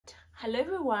Hello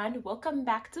everyone, welcome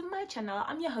back to my channel.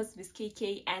 I'm your host Miss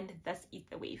KK and this is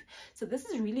The Wave. So this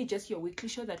is really just your weekly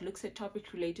show that looks at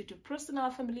topics related to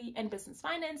personal, family and business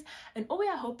finance, and all we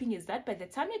are hoping is that by the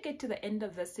time you get to the end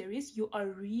of the series you are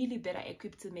really better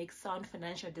equipped to make sound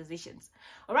financial decisions.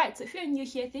 Alright, so if you're new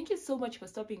here, thank you so much for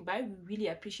stopping by. We really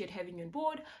appreciate having you on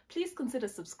board. Please consider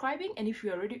subscribing, and if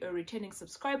you're already a returning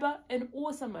subscriber, an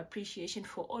awesome appreciation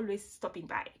for always stopping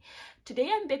by. Today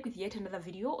I'm back with yet another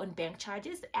video on bank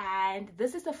charges, and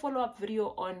this is a follow-up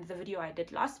video on the video I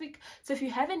did last week. So if you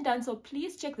haven't done so,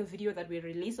 please check the video that we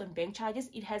released on bank charges.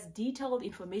 It has detailed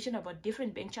information about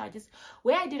different bank charges,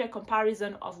 where I did a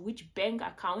comparison of which bank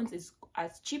accounts is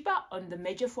as cheaper on the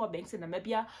major 4 banks in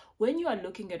Namibia when you are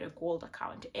looking at a gold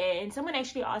account. And someone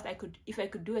actually asked if I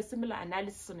could do a similar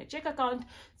analysis on a check account,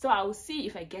 so I will see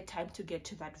if I get time to get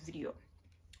to that video.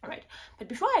 Alright, but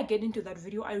before I get into that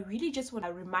video, I really just want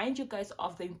to remind you guys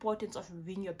of the importance of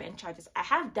reviewing your bank charges. I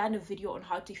have done a video on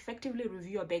how to effectively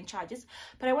review your bank charges,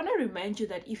 but I want to remind you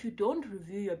that if you don't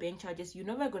review your bank charges, you're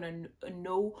never going to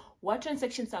know what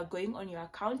transactions are going on your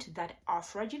account that are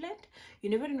fraudulent.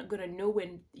 You're never going to know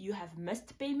when you have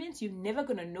missed payments. You're never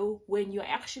going to know when you're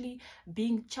actually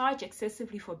being charged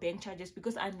excessively for bank charges,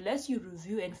 because unless you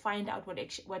review and find out what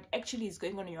actually is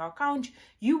going on in your account,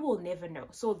 you will never know.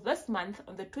 So this month,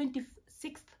 on the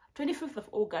 25th of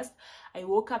August, I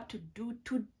woke up to do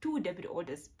two debit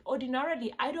orders.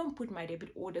 Ordinarily, I don't put my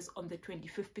debit orders on the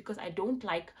 25th because I don't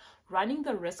like running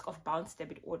the risk of bounce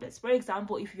debit orders. For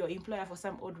example, if your employer for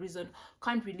some odd reason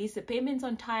can't release the payments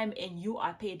on time and you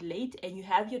are paid late and you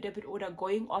have your debit order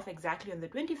going off exactly on the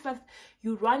 25th,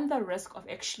 you run the risk of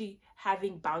actually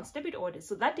having bounce debit orders.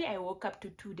 So that day I woke up to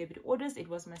 2 debit orders. It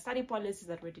was my study policies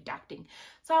that were deducting.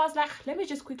 So I was like, let me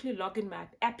just quickly log in my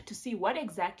app to see what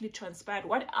exactly transpired,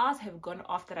 what hours have gone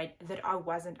off that I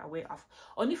wasn't aware of,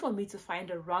 only for me to find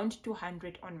around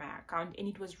 200 on my account, and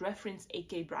it was reference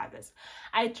AK Brothers.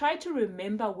 I tried to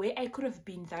remember where I could have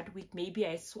been that week. Maybe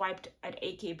I swiped at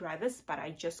AK Brothers, but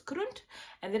I just couldn't.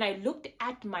 And then I looked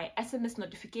at my SMS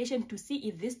notification to see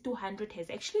if this 200 has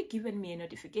actually given me a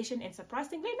notification, and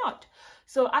surprisingly not.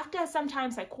 So after some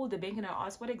times I called the bank and I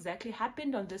asked what exactly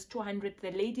happened on this 200.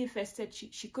 The lady first said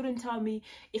she couldn't tell me.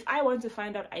 If I want to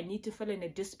find out, I need to fill in a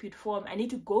dispute form. I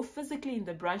need to go physically in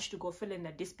the branch to go fill in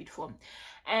a dispute form.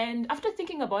 And after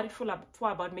thinking about it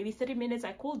for about maybe 30 minutes,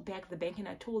 I called back the bank and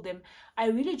I told them I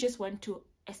really just want to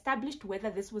establish whether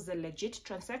this was a legit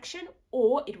transaction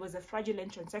or it was a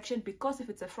fraudulent transaction, because if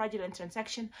it's a fraudulent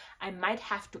transaction, I might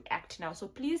have to act now. So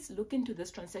please look into this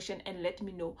transaction and let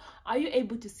me know, are you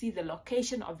able to see the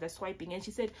location of the swiping? And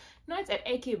she said, no, it's at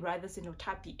AK Brothers in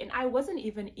Otapi, and I wasn't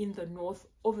even in the north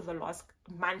over the last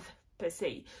month per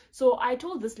se. So I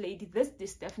told this lady, this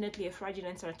is definitely a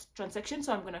fraudulent transaction,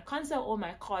 so I'm going to cancel all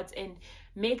my cards and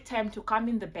make time to come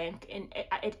in the bank and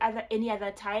at any other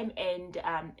time and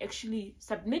actually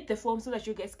submit the form so that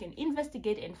you guys can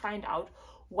investigate and find out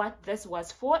what this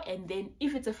was for, and then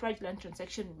if it's a fraudulent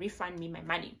transaction, refund me my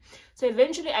money. So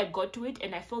eventually I got to it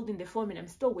and I filled in the form, and I'm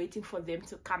still waiting for them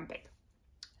to come back.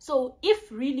 So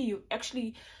if really you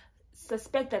actually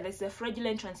suspect that there's a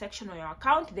fraudulent transaction on your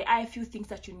account, there are a few things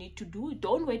that you need to do.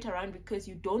 Don't wait around because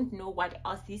you don't know what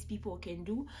else these people can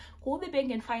do. Call the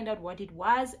bank and find out what it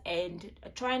was, and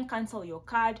try and cancel your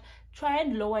card, try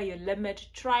and lower your limit,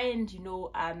 try and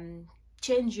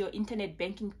change your internet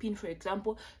banking pin, for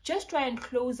example. Just try and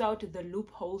close out the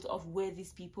loopholes of where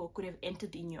these people could have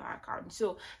entered in your account.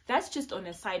 So that's just on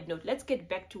a side note. Let's get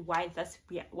back to why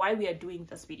we are doing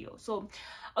this video. So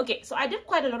okay, so I did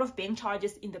quite a lot of bank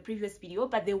charges in the previous video,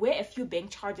 but there were a few bank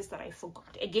charges that I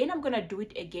forgot. Again, I'm gonna do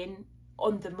it again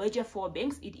on the major 4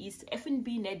 banks. It is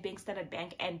FNB, Nedbank, Standard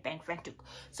Bank, and Bank Windhoek.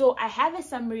 So I have a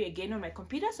summary again on my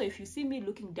computer. So if you see me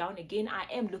looking down again,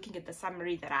 I am looking at the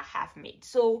summary that I have made.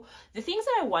 So the things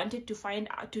that I wanted to find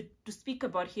out to speak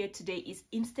about here today is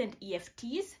instant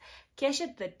EFTs, cash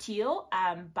at the till,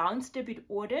 bounce debit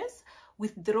orders,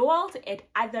 withdrawals at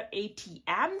other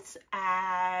ATMs,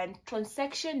 and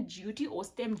transaction duty or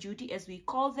stamp duty as we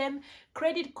call them,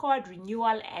 credit card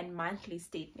renewal, and monthly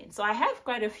statements. So I have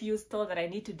quite a few still that I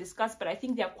need to discuss, but I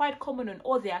think they are quite common on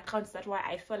all the accounts. That's why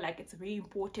I feel like it's very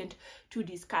important to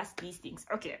discuss these things.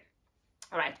 Okay.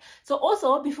 All right, so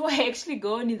also before I actually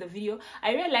go on in the video,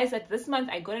 I realized that this month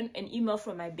I got an email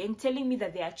from my bank telling me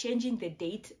that they are changing the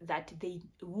date that they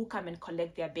will come and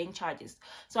collect their bank charges.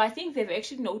 So I think they've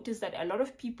actually noticed that a lot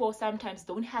of people sometimes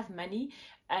don't have money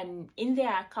and in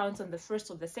their accounts on the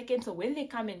 1st or the 2nd. So when they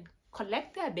come and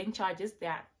collect their bank charges, they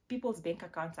are people's bank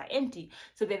accounts are empty.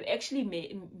 So they've actually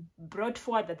brought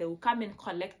forward that they will come and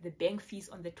collect the bank fees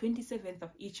on the 27th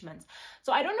of each month.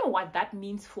 So I don't know what that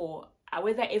means for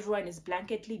whether everyone is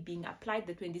blanketly being applied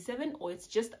the 27th, or it's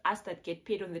just us that get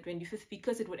paid on the 25th,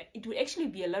 because it would actually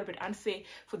be a little bit unfair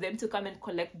for them to come and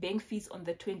collect bank fees on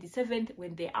the 27th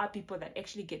when there are people that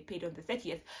actually get paid on the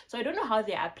 30th. So I don't know how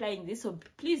they're applying this, so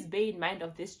please bear in mind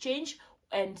of this change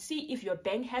and see if your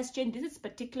bank has changed. This is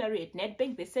particularly at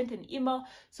Nedbank. They sent an email,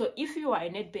 so if you are a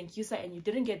Nedbank user and you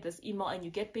didn't get this email and you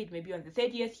get paid maybe on the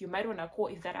 30th, you might want to call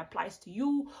if that applies to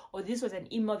you, or this was an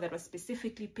email that was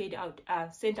specifically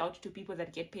sent out to people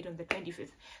that get paid on the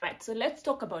 25th. Right, so let's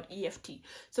talk about EFT.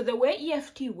 So the way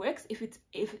EFT works, if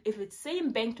it's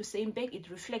same bank to same bank, it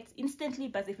reflects instantly,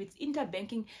 but if it's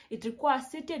interbanking, it requires a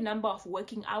certain number of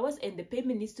working hours, and the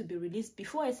payment needs to be released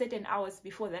before a certain hours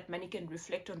before that money can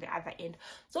reflect on the other end.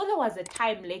 So there was a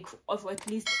time lag of at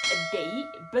least a day,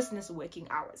 business working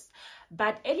hours.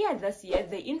 But earlier this year,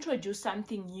 they introduced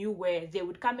something new where they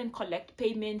would come and collect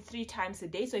payment 3 times a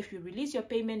day. So if you release your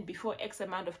payment before X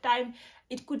amount of time,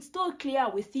 it could still clear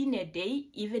within a day,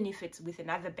 even if it's with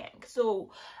another bank.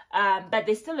 So, but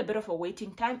there's still a bit of a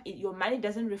waiting time. Your money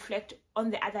doesn't reflect on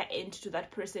the other end to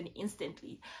that person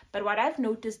instantly. But what I've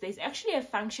noticed, there's actually a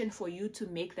function for you to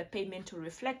make the payment to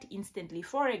reflect instantly.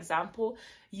 For example,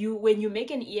 when you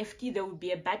make an EFT, there will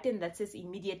be a button that says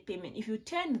immediate payment. If you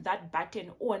turn that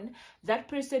button on, that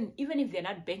person, even if they're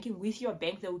not banking with your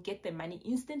bank, they will get the money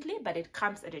instantly, but it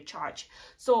comes at a charge.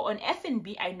 So on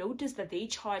FNB, I noticed that they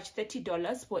charge $30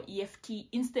 for EFT,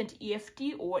 instant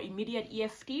EFT or immediate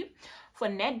EFT. For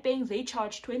Nedbank, they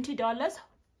charge $20.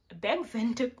 Bank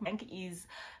Windhoek Bank is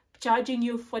charging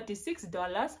you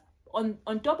 $46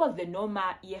 on top of the normal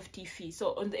EFT fee.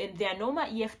 So on their normal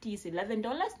EFT is $11.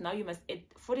 Now you must add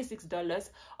 $46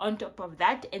 on top of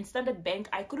that. And Standard Bank,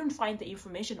 I couldn't find the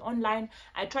information online.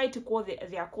 I tried to call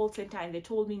their call center and they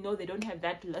told me no, they don't have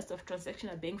that list of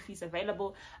transactional bank fees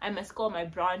available. I must call my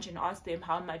branch and ask them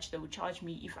how much they would charge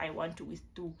me if I want to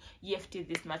do EFT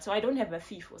this much. So I don't have a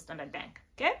fee for Standard Bank.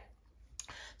 Okay,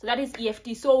 so that is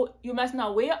EFT. So you must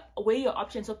now weigh your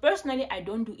options. So personally, I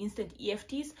don't do instant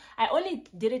EFTs. I only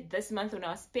did it this month when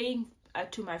I was paying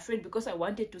to my friend because I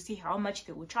wanted to see how much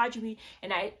they would charge me,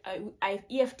 and I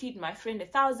EFT'd my friend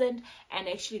 $1,000, and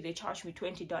actually they charged me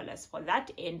 $20 for that,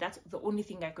 and that's the only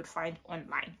thing I could find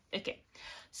online. Okay,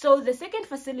 so the second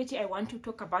facility I want to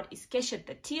talk about is cash at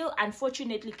the till.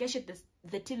 Unfortunately, cash at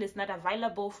the till is not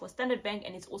available for Standard Bank,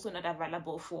 and it's also not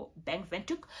available for Bank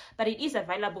Windhoek, but it is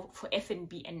available for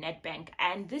FNB and Nedbank.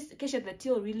 And this cash at the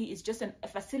till really is just a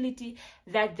facility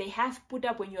that they have put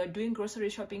up when you are doing grocery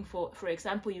shopping. For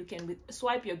example, you can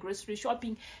swipe your grocery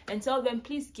shopping and tell them,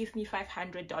 please give me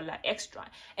 $500 extra.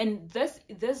 And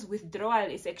this withdrawal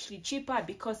is actually cheaper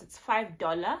because it's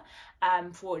 $5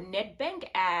 for Nedbank,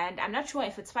 and I'm not sure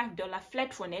if it's $5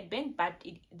 flat for Nedbank, but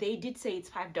they did say it's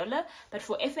 $5. But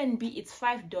for FNB, it's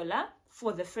 $5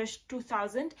 for the first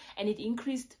 2,000, and it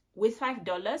increased with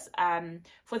 $5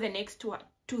 for the next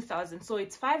 2,000. So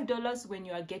it's $5 when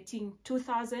you are getting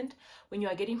 2,000. When you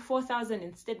are getting 4,000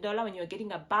 instead dollar, when you are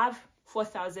getting above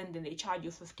 4,000, then they charge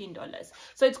you $15.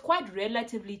 So it's quite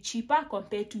relatively cheaper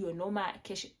compared to your normal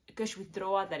cash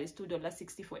withdrawal that is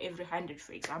 $2.60 for every 100,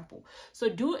 for example. So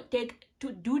do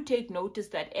take notice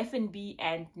that FNB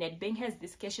and Nedbank has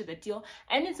this cash at the till,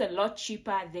 and it's a lot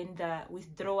cheaper than the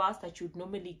withdrawals that you'd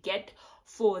normally get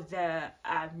for the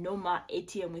normal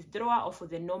ATM withdrawal or for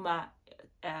the normal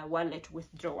wallet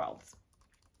withdrawals.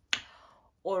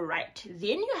 All right,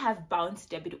 then you have bounce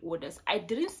debit orders. I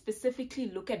didn't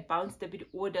specifically look at bounce debit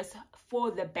orders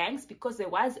for the banks because there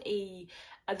was a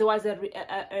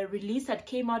release that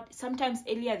came out sometimes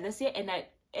earlier this year, and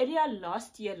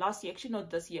last year, actually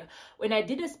not this year, when I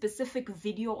did a specific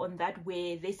video on that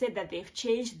where they said that they've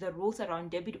changed the rules around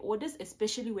debit orders,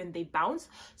 especially when they bounce.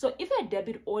 So if a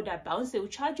debit order bounces, they will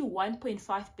charge you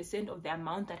 1.5% of the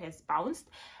amount that has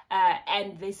bounced.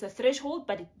 And there's a threshold,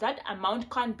 but that amount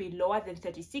can't be lower than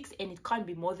 36, and it can't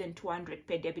be more than 200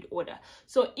 per debit order.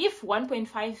 So if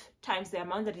 1.5 times the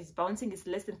amount that is bouncing is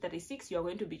less than 36, you're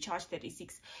going to be charged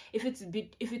 36. If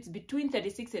it's between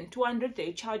 36 and 200,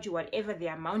 they charge you whatever the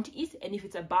amount is, and if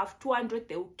it's above 200,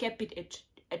 they will cap it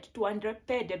at 200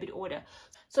 per debit order.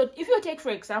 So if you take, for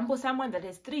example, someone that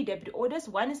has 3 debit orders,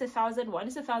 one is 1,000, one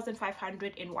is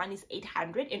 1,500, and one is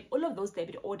 800, and all of those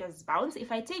debit orders bounce.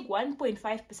 If I take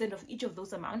 1.5% of each of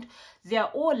those amounts, they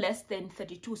are all less than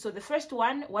 32. So the first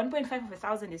one, 1.5 of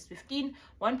 1,000 is 15,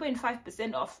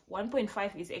 1.5% of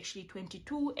 1.5 is actually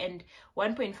 22, and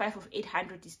 1.5 of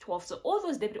 800 is 12. So all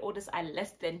those debit orders are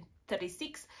less than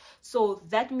 36. So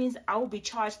that means I'll be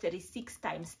charged 36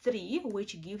 times 3,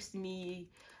 which gives me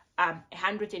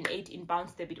 108 in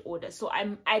bounce debit order. So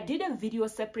I did a video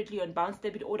separately on bounce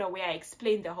debit order where I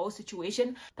explained the whole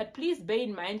situation, but please bear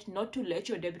in mind not to let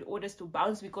your debit orders to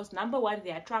bounce, because number one,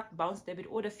 they attract bounce debit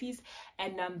order fees,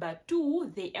 and number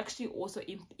two, they actually also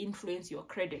influence your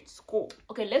credit score.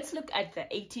 Okay, let's look at the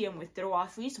ATM withdrawal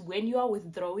fees when you are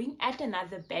withdrawing at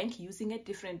another bank using a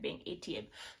different bank ATM.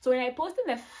 So when I posted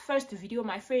the first video,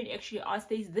 my friend actually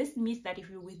asked, "Is this myth that if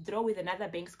you withdraw with another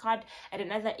bank's card at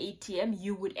another ATM,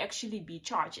 you would actually be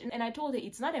charged?" And I told her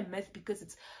it's not a myth, because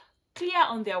it's clear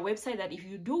on their website that if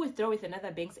you do withdraw with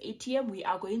another bank's ATM, we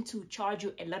are going to charge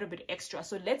you a little bit extra.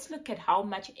 So let's look at how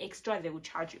much extra they will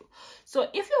charge you. So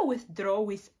if you withdraw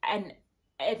with an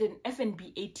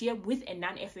FNB ATM with a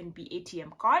non-FNB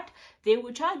ATM card, they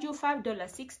will charge you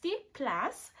 $5.60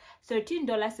 plus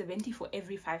 $13.70 for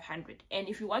every 500. And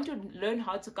if you want to learn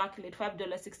how to calculate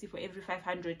 $5.60 for every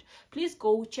 500, please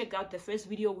go check out the first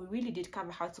video. We really did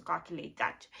cover how to calculate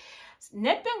that.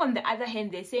 Nedbank, on the other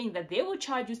hand, they're saying that they will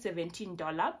charge you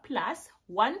 $17 plus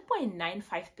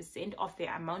 1.95% of the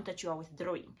amount that you are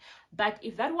withdrawing. But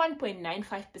if that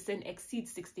 1.95%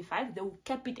 exceeds 65, they will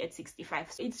cap it at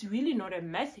 65. So it's really not a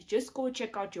myth. Just go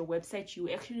check out your website. You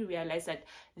actually realize that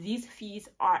these fees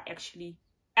are actually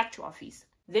actual fees.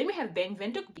 Then we have Bank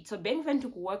Windhoek. So Bank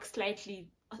Windhoek works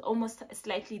almost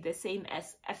slightly the same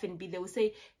as FNB. They will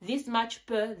say this much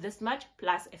per this much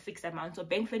plus a fixed amount. So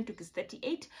Bank Windhoek is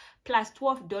 38 plus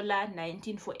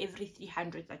 $12.19 for every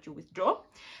 300 that you withdraw.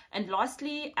 And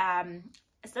lastly,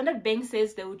 Standard Bank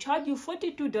says they will charge you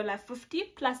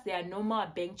 $42.50 plus their normal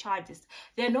bank charges.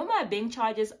 Their normal bank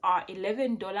charges are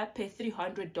 $11 per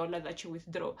 $300 that you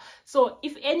withdraw. So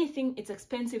if anything, it's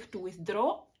expensive to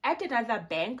withdraw at another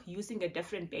bank using a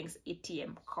different bank's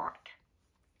ATM card.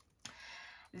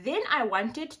 Then I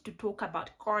wanted to talk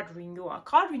about card renewal.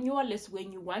 Card renewal is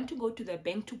when you want to go to the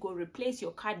bank to go replace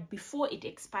your card before it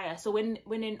expires. So when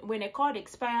a card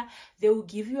expires, they will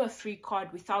give you a free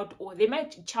card without, or they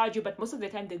might charge you, but most of the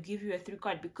time they'll give you a free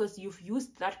card because you've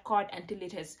used that card until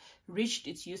it has reached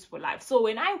its useful life. So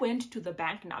when I went to the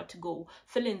bank now to go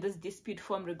fill in this dispute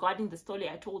form regarding the story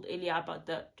I told earlier about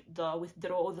the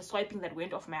withdrawal, the swiping that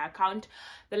went off my account,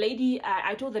 the lady,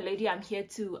 I told the lady I'm here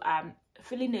to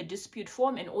fill in a dispute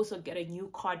form and also get a new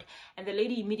card, and the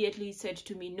lady immediately said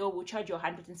to me, "No, we'll charge you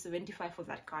 $175 for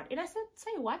that card." And I said,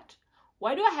 "Say what?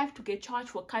 Why do I have to get charged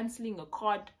for canceling a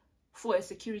card for a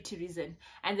security reason?"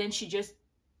 And then she just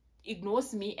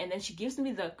ignores me, and then she gives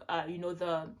me the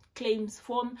the claims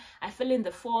form. I fill in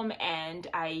the form and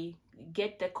I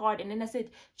get the card, and then I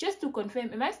said, "Just to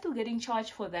confirm, am I still getting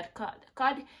charged for that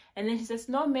card?" And then she says,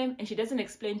 "No, ma'am," and she doesn't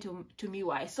explain to me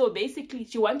why. So basically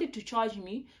she wanted to charge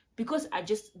me because I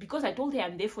told her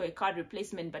I'm there for a card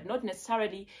replacement, but not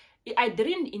necessarily. I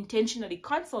didn't intentionally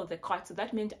cancel the card, so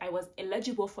that meant I was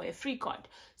eligible for a free card.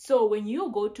 So when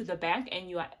you go to the bank and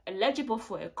you are eligible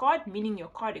for a card, meaning your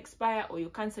card expire or you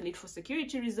cancel it for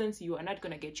security reasons, you are not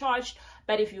going to get charged.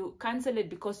 But if you cancel it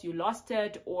because you lost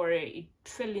it or it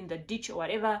fell in the ditch or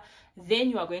whatever,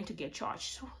 then you are going to get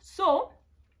charged. So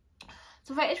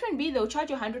for FNB, they'll charge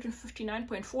you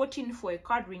 $159.14 for a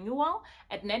card renewal.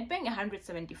 At Nedbank,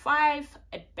 $175.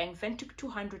 At Bank Windhoek,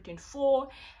 $204.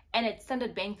 And at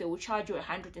Standard Bank, they will charge you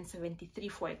 $173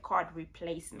 for a card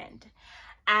replacement.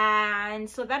 And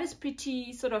so that is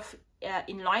pretty sort of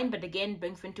in line, but again,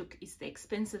 Bank Windhoek is the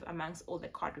expensive amongst all the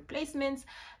card replacements.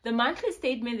 The monthly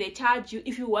statement, they charge you,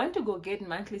 if you want to go get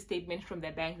monthly statement from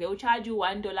the bank, they will charge you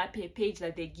 $1 per page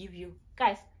that they give you.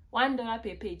 Guys, $1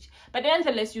 per page. But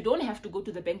nonetheless, you don't have to go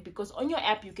to the bank, because on your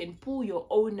app you can pull your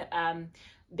own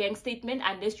bank statement,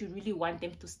 unless you really want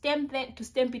them to stamp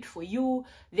it for you.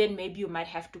 Then maybe you might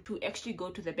have to actually go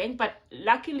to the bank. But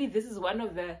luckily, this is one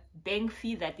of the bank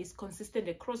fee that is consistent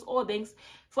across all banks.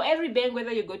 For every bank,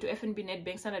 whether you go to FNB,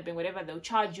 Nedbank, Standard Bank, whatever, they'll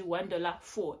charge you $1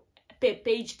 for per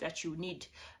page that you need.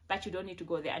 But you don't need to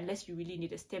go there unless you really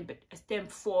need a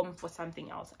stamp form for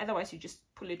something else. Otherwise, you just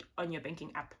pull it on your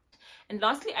banking app. And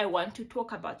lastly, I want to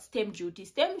talk about stamp duty.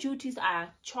 Stamp duties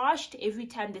are charged every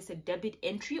time there's a debit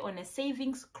entry on a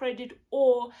savings, credit,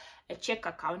 or a check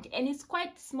account. And it's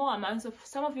quite small amounts of,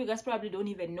 some of you guys probably don't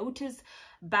even notice,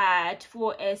 but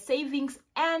for a savings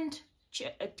and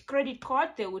a credit card,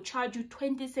 they will charge you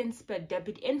 20 cents per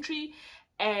debit entry.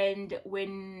 And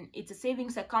when it's a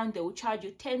savings account, they will charge you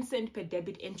 10 cents per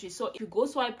debit entry. So if you go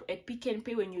swipe at Pick n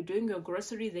Pay when you're doing your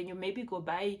grocery, then you maybe go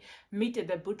buy meat at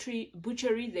the butchery,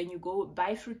 then you go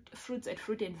buy fruits at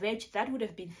Fruit and Veg, that would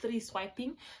have been 3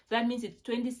 swiping. So that means it's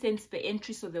 20 cents per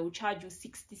entry, so they will charge you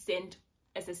 60 cents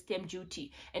as a stamp duty.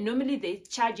 And normally they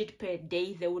charge it per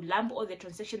day. They would lump all the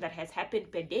transaction that has happened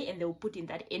per day and they will put in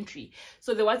that entry.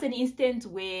 So there was an instance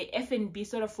where FNB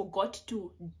sort of forgot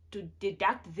to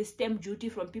deduct this stamp duty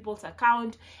from people's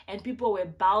account, and people were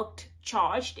bulk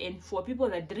charged, and for people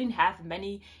that didn't have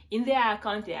money in their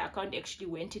account actually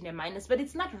went in a minus. But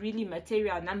it's not really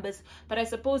material numbers, but I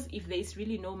suppose if there's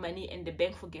really no money and the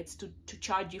bank forgets to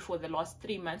charge you for the last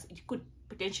 3 months, it could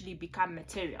potentially become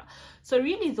material. So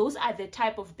really, those are the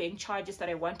type of bank charges that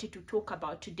I wanted to talk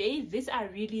about today. These are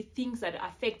really things that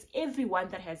affect everyone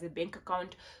that has a bank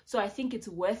account, so I think it's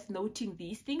worth noting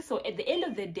these things. So at the end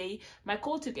of the day, my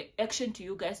call to action to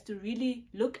you guys to really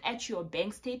look at your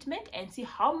bank statement and see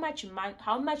how much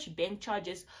bank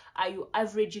charges are you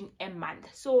averaging a month.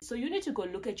 So you need to go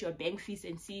look at your bank fees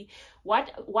and see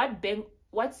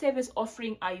what service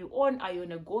offering are you on? Are you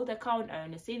on a gold account? Are you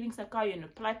on a savings account? Are you on a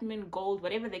platinum, gold,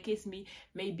 whatever the case may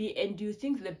be? And do you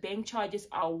think the bank charges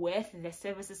are worth the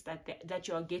services that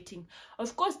you are getting?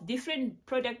 Of course, different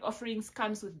product offerings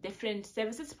comes with different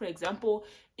services. For example,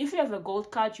 if you have a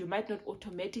gold card, you might not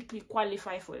automatically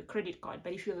qualify for a credit card.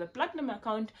 But if you have a platinum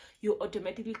account, you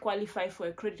automatically qualify for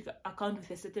a credit account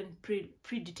with a certain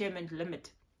predetermined limit.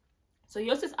 So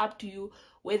yours is up to you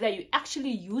whether you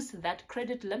actually use that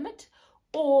credit limit,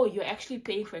 or you're actually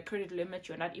paying for a credit limit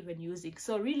you're not even using.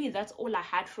 So really, that's all I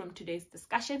had from today's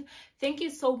discussion. Thank you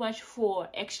so much for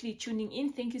actually tuning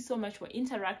in. Thank you so much for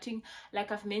interacting.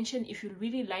 Like I've mentioned, if you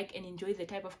really like and enjoy the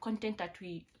type of content that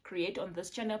we create on this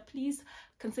channel, please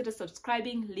consider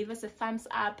subscribing, leave us a thumbs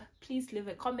up, please leave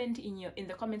a comment in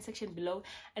the comment section below,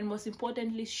 and most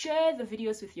importantly, share the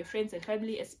videos with your friends and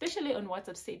family, especially on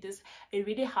WhatsApp status. It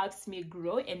really helps me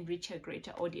grow and reach a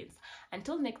greater audience.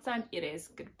 Until next time, it is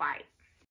goodbye.